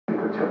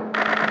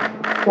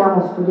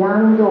Stiamo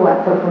studiando e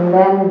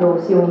approfondendo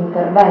sia un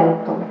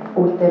intervento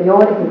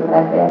ulteriore che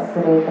dovrebbe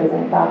essere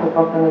presentato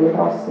proprio nelle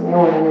prossime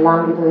ore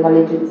nell'ambito della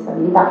legge di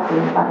stabilità,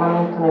 quindi in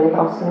Parlamento nelle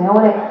prossime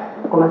ore,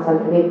 come ha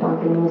sempre detto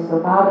anche il Ministro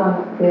Padoan,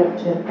 per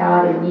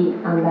cercare di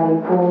andare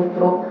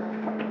incontro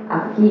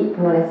a chi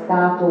non è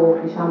stato,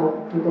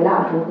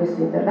 tutelato in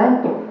questo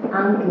intervento,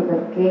 anche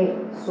perché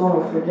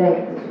sono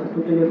soggetti,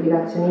 soprattutto gli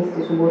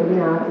obbligazionisti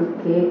subordinati,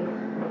 che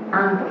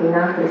anche in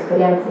altre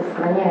esperienze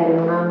straniere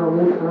non hanno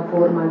avuto una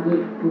forma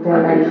di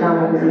tutela,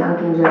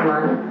 anche in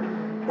Germania.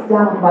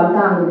 Stiamo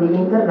valutando degli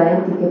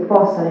interventi che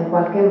possano in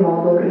qualche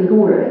modo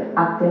ridurre,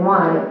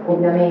 attenuare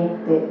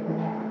ovviamente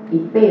il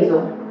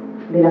peso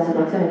della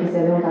situazione che si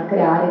è venuta a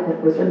creare per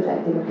quei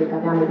soggetti, perché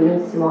capiamo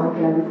benissimo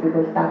anche la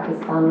difficoltà che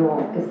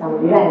stanno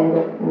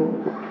vivendo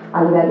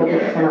a livello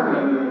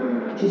personale.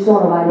 Ci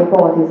sono varie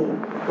ipotesi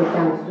che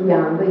stiamo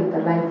studiando,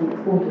 interventi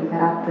appunto di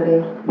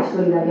carattere di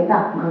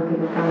solidarietà, anche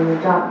perché hanno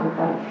già in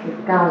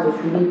qualche caso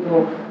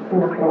subito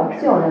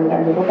un'approvazione a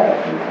livello europeo,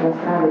 quindi sono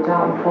strade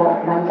già un po'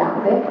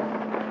 vagliate,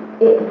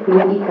 e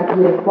quindi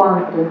capire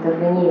quanto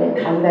intervenire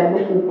a livello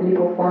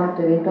pubblico,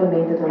 quanto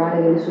eventualmente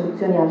trovare delle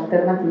soluzioni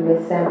alternative,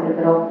 sempre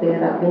però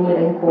per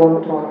venire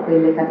incontro a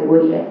quelle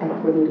categorie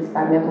di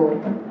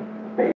risparmiatori.